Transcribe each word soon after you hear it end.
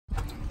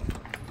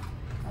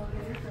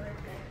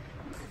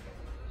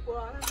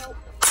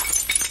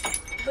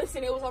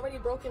Listen, it was already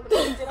broken when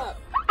I picked it up.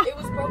 It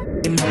was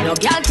broken. No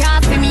girl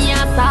can't see me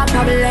as a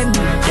problem.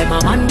 Them a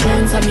man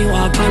claims and me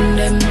walk on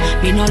them.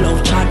 Me no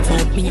love chat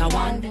but me a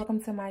want. Welcome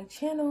to my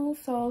channel.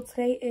 So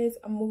today is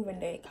a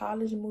moving day,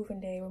 college moving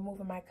day. We're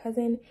moving my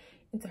cousin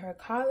into her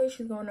college.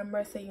 She's going to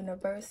Mercer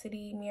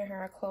University. Me and her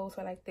are close.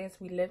 We're like this.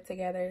 We live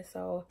together.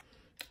 So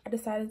I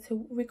decided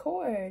to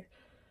record.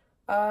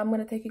 I'm going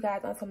to take you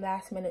guys on some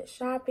last minute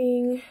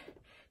shopping.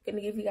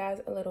 Gonna give you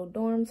guys a little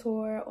dorm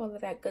tour, all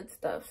of that good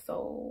stuff.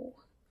 So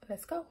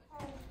let's go.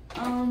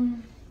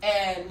 And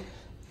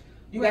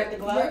you got the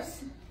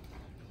gloves?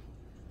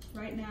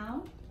 Right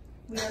now,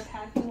 we are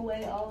packing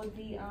away all of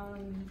the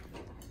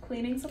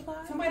cleaning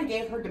supplies. Somebody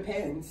gave her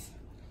Depends.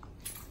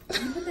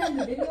 You put that in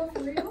the video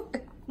for real?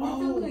 We're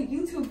filming a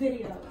YouTube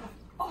video.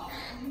 Oh,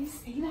 can you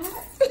see that?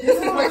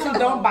 This is what you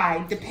don't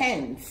buy.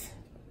 Depends.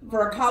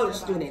 For a college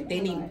student, they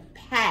need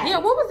pads. Yeah,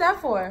 what was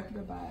that for?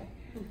 Goodbye.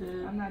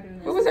 I'm not doing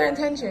this. What was their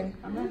intention?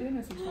 I'm not doing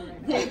this until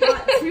right now. They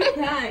bought 2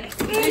 packs.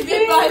 They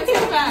did buy 2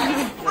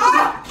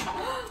 packs.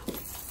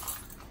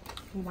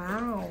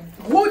 Wow.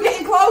 Who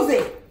didn't close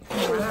it? Wow. I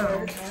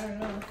don't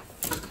know.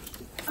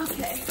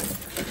 Okay.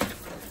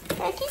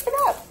 Hey, keep it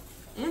up.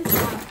 And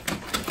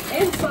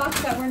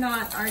socks that were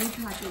not already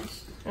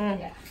packaged.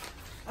 Yeah.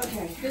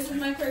 Okay. This is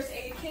my first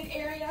aid kit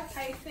area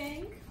type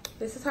thing.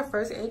 This is her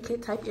first aid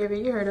kit type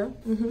area. You heard her.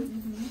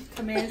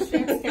 Command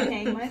strips to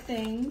hang my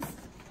things.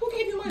 Who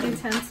gave you money?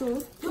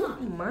 Utensils.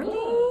 Money.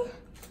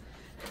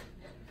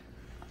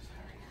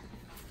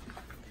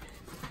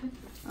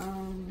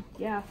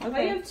 Yeah. Why do you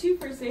Okay. have 2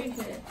 first aid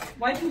kits?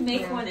 Why'd you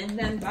make one and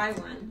then buy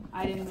one?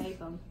 I didn't make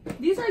them.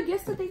 These are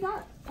gifts that they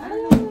got. I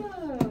don't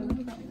know.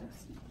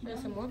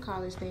 There's some more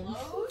college things.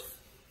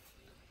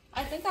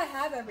 I think I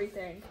have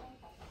everything.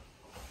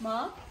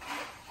 Mom?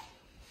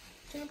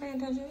 You not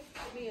paying attention?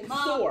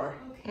 Sore.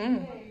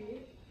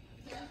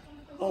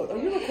 Oh, are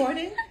you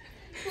recording?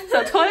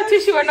 So toilet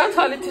tissue or no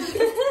toilet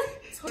tissue?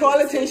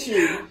 Toilet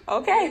tissue.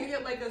 Okay.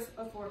 get like a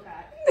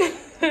 4-pack.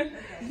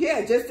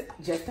 Yeah, just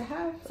to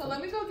have. So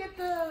let me go get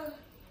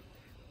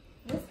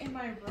what's in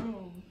my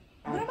room.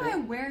 What am I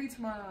wearing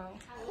tomorrow?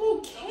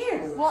 Who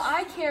cares? Well,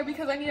 I care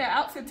because I need an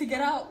outfit to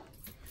get out.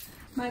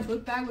 My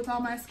book bag with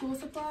all my school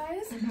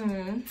supplies.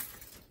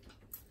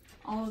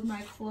 All of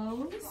my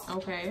clothes.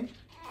 Okay.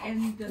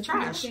 And the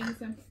Trash.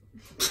 things and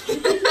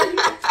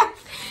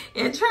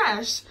And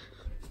trash.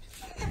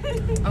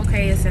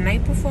 Okay, it's the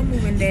night before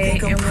moving day,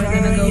 and we're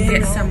gonna go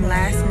get some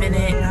last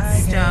minute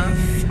stuff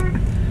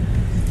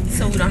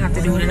so we don't have to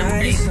do it in the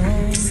morning.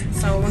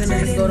 So we're gonna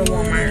just go to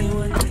Walmart.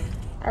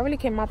 I really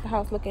came out the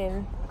house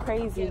looking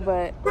crazy,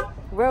 but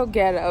real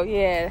ghetto.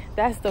 Yeah,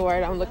 that's the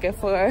word I'm looking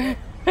for.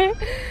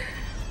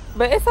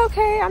 But it's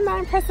okay. I'm not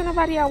impressing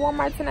nobody at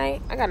Walmart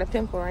tonight. I got a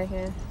pimple right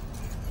here.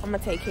 I'm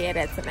gonna take care of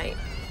that tonight.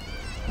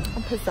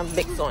 I'll put some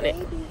Vicks on it.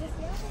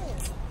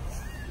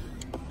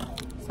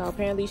 So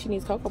apparently she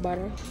needs cocoa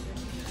butter.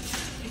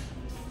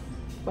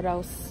 What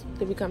else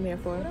did we come here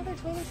for? what other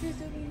toiletries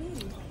do we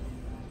need?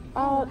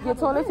 Oh, your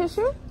toilet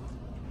tissue?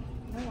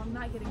 No, I'm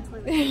not getting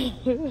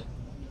toiletries.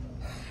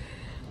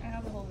 I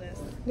have a whole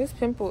list. This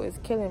pimple is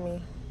killing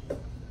me.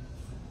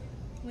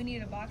 We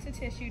need a box of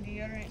tissue,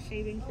 deodorant,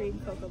 shaving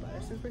cream, cocoa butter.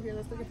 Since we're here,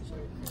 let's look at the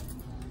shaving cream.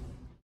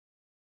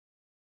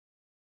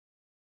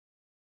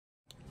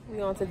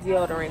 We on to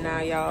deodorant now,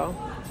 y'all.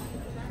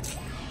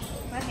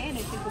 My hand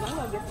is because I'm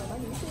gonna get some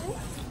money.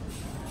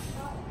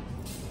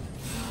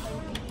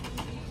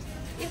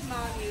 It's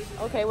mommy.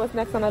 Okay, what's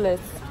next on the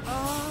list?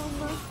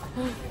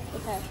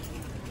 Okay.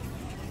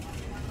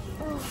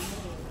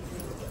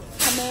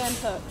 Command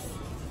hooks.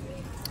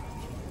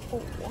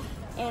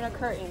 And a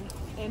curtain.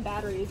 And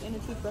batteries. And a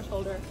toothbrush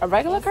holder. A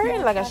regular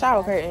curtain? Like a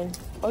shower curtain?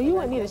 Oh, you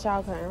wouldn't need a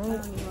shower curtain, I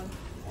right? don't need one.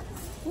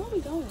 Where are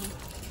we going?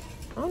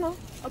 I don't know.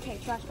 Okay,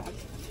 trash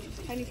bags.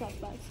 Tiny trash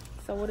bags.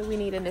 So what do we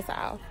need in this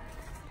aisle?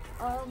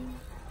 I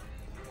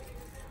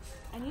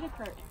need a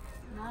curtain.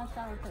 Not a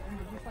shower curtain,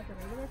 but just like a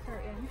regular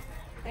curtain.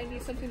 I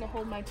need something to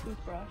hold my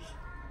toothbrush.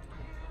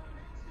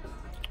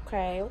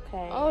 Okay,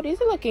 okay. Oh, these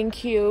are looking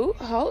cute.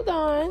 Hold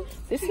on.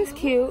 This is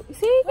cute.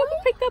 See, we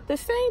picked up the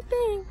same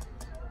thing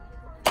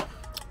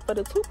for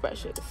the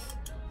toothbrushes.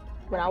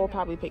 But I will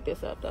probably pick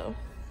this up though,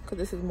 because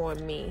this is more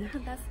me.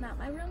 That's not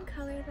my room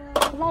color though.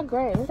 It's not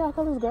gray. Look how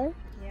color's gray.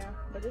 Yeah,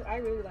 but I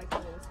really like the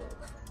way this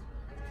looks.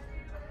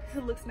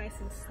 It looks nice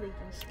and sleek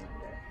and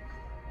slender.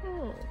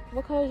 Oh,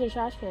 what color is your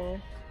trash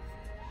can?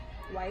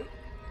 White.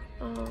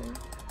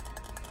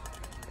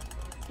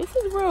 This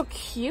is real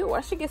cute.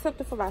 I should get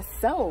something for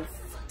myself.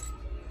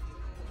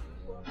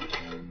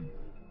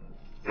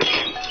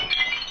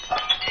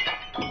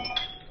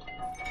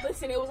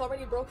 Listen, it was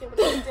already broken when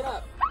I picked it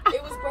up.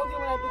 It was broken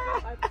when I picked it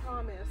up. I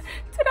promise.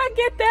 Did I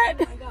get that?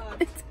 Oh my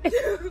god.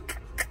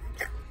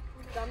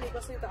 Dominique,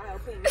 let's leave the aisle,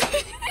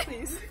 please.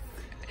 Please.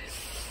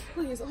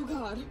 Please, oh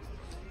god.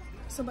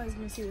 Somebody's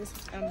gonna see this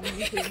on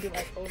YouTube and be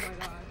like, oh my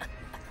god.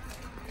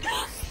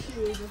 She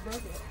really just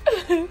broke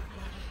it.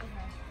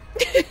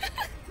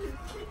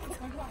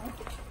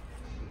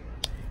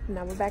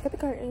 Now we're back at the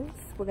curtains.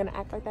 We're gonna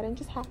act like that didn't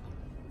just happen.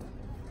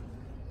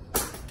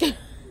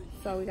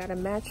 So we got a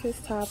mattress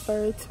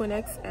topper, twin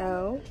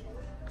XL.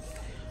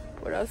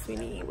 What else we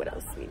need? What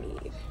else we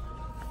need?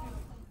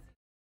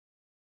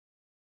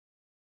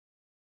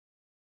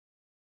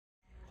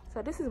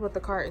 So this is what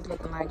the cart is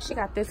looking like. She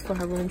got this for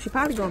her room. She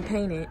probably gonna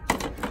paint it.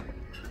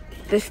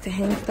 This to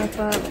hang stuff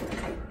up.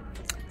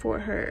 For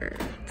her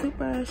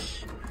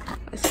toothbrush,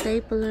 a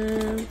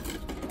stapler,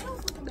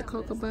 the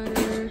cocoa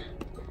butter.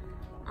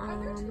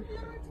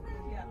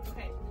 Yeah,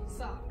 okay.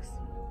 Socks.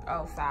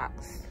 Oh,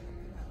 socks.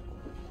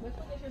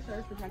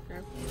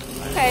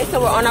 Okay, so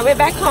we're on our way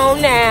back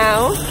home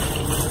now.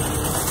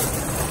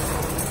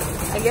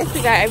 I guess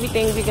we got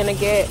everything we're gonna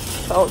get.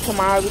 So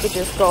tomorrow we could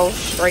just go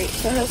straight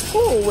to her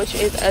school, which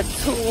is a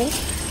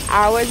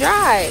 2-hour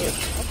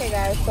drive. Okay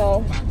guys,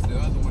 so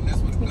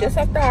we just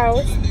left the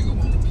house.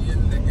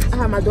 I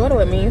have my daughter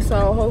with me,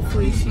 so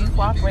hopefully she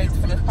cooperates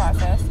for this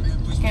process.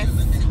 Guess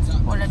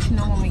we'll let you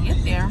know when we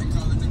get there.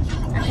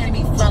 I can't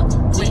be fucked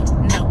with,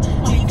 no.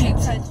 You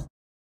can't touch.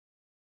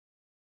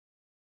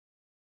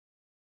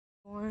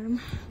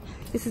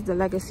 This is the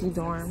Legacy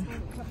dorm,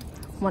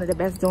 one of the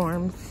best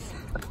dorms.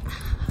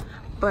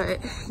 But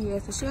yeah,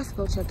 so she has to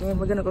go check in.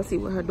 We're gonna go see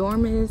what her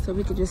dorm is so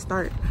we could just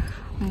start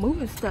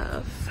moving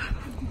stuff.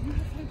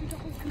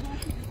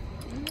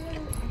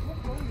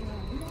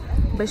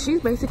 But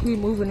she's basically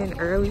moving in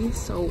early,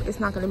 so it's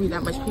not gonna be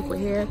that much people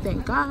here,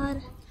 thank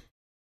God.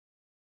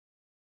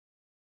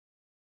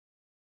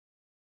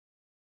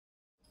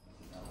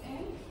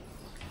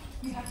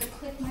 You have to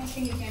click my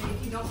thing again.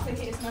 If you don't click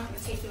it, it's not going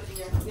to take you over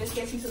here. This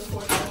gets you to the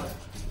 4th floor.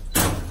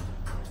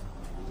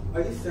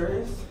 Are you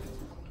serious?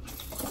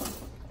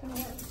 I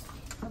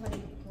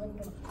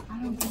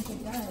don't think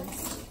it does.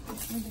 I don't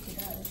think it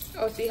does.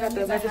 Oh, so you have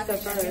to register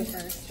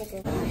first.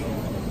 Okay.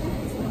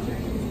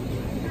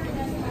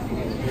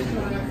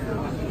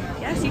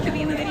 Yes, you could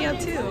be in the video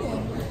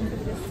too.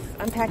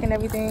 Unpacking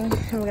everything,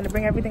 and we're gonna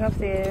bring everything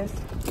upstairs.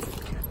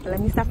 Let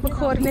me stop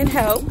recording and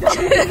help.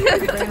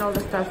 Bring all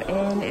the stuff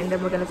in, and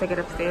then we're gonna take it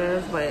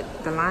upstairs. But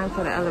the line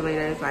for the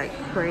elevator is like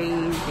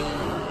crazy.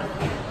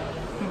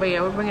 But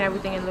yeah, we're bringing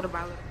everything in little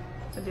by little.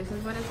 So this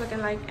is what it's looking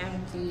like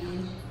empty.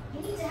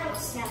 You need to have a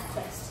snack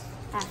first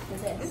after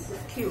this. This is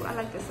cute. I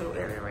like this little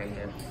area right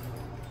here.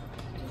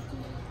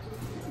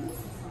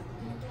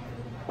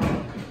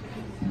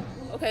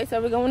 Okay,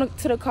 so we're going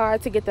to the car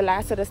to get the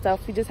last of the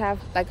stuff. We just have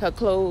like her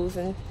clothes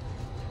and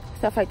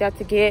stuff like that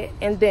to get,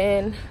 and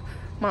then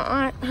my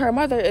aunt, her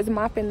mother is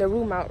mopping the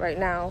room out right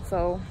now,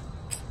 so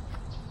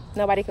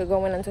nobody could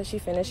go in until she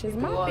finishes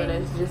mopping.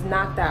 It's just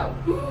knocked out.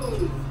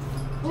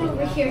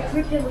 Over here,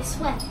 dripping with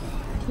sweat.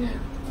 Yeah.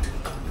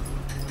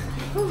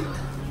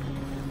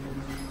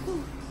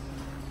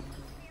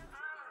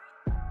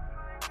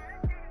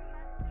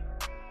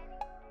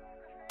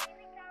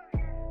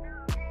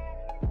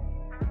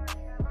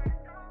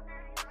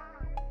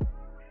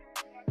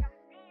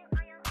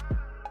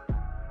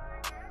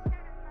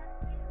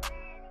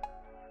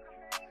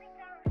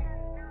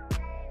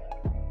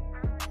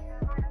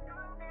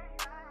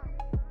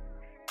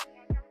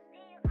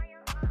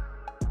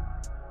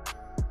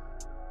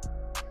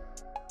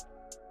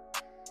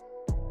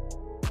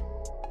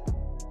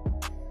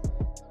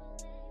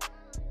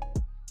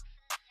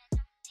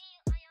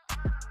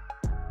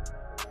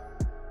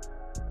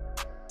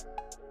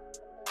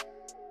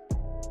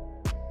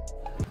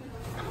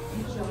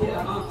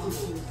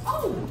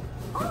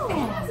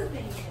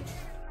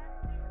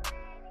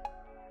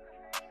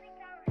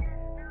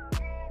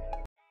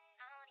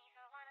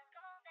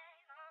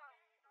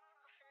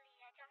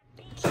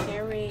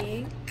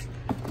 Cherry.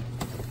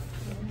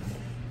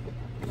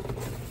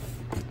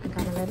 I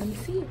gotta let him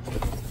see.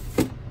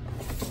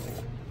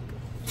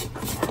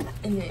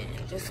 And then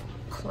just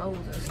clothes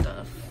and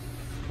stuff.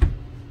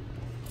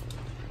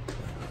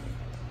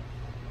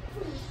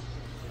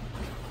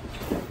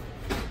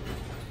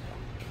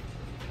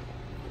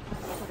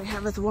 So they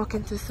have us walk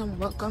into some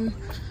welcome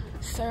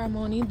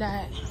ceremony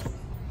that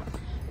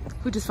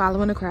we're just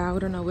following the crowd. We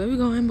don't know where we're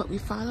going, but we're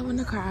following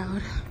the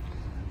crowd.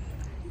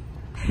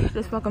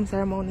 This welcome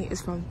ceremony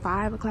is from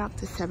 5 o'clock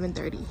to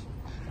 7:30.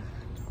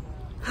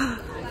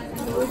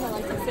 Where would I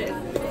like to sit?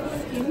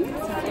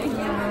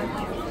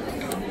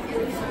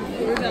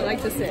 Where would I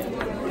like to sit?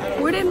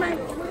 Where did my...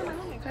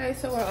 Okay,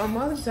 so we're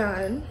almost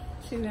done.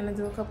 She's gonna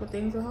do a couple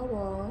things with her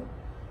wall.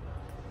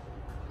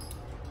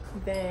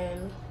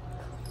 Then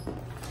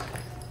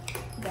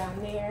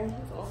down there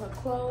is all her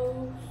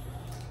clothes.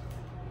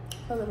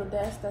 Her little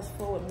desk that's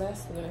full with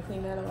mess. We're gonna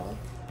clean that off.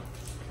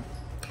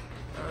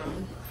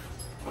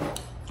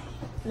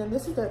 And then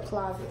this is their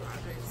closet.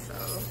 So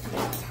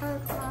that's her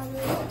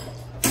closet.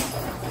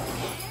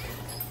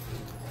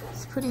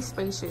 It's pretty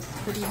spacious,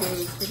 pretty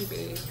big, pretty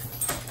big.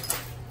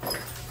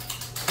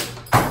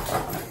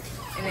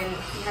 And then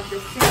you have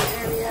this sink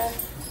area.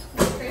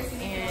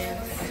 And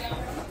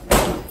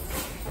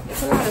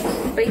there's a lot of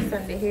space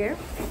under here.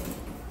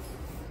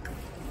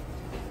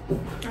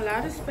 A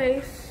lot of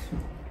space.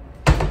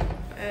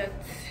 But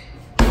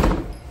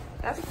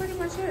that's pretty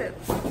much it.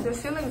 The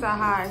ceilings are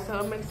high, so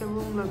it makes the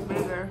room look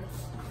bigger.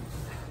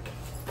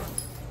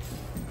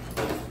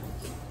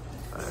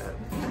 But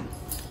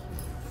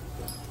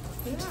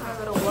Yeah, a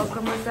little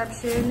welcome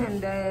reception,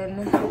 and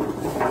then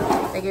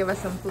they gave us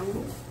some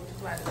food.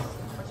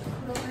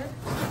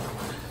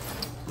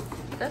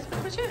 That's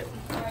pretty much it.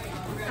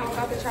 I'm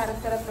about to try to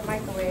set up the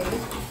microwave.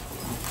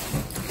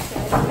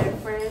 Their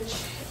fridge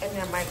and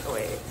their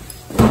microwave.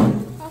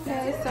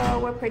 Okay, so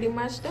we're pretty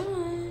much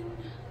done.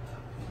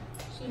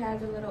 She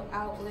has a little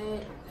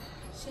outlet.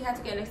 She had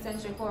to get an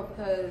extension cord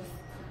because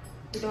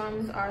the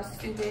dorms are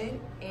stupid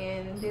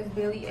and there's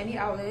barely any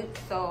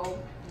outlets, so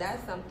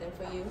that's something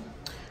for you.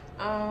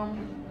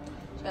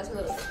 She has a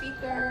little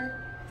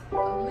speaker, a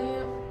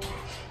lamp.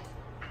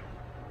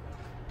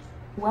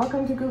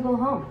 Welcome to Google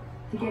Home.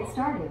 To get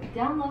started,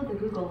 download the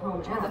Google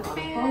Home app on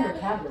phone or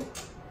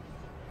tablet.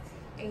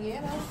 And yeah,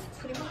 that's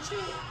pretty much it.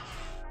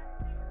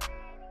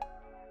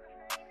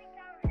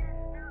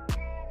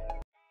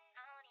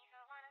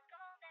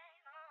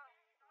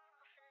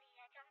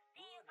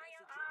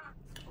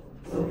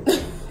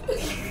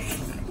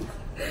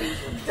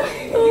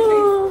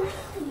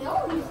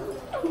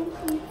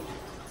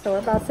 So we're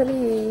about to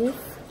leave.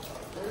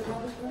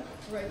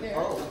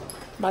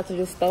 About to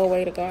just throw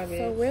away the garbage.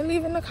 So we're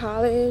leaving the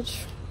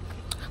college.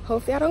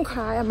 Hopefully I don't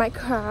cry. I might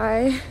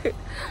cry.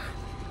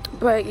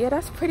 But yeah,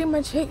 that's pretty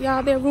much it,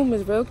 y'all. Their room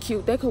is real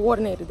cute. They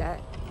coordinated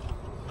that.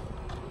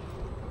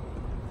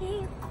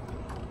 Yeah.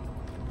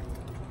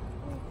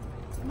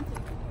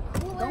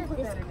 Don't put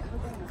that in there.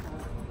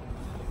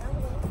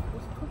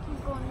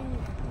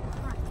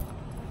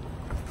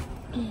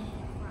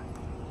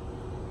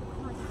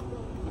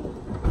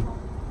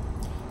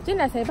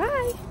 Didn't I say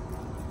bye?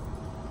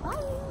 Bye.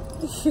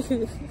 Oh,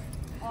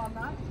 I'm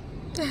not?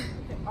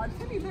 Our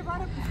Timmy live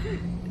right up the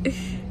street.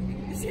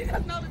 She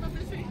doesn't know that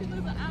the street is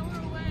an hour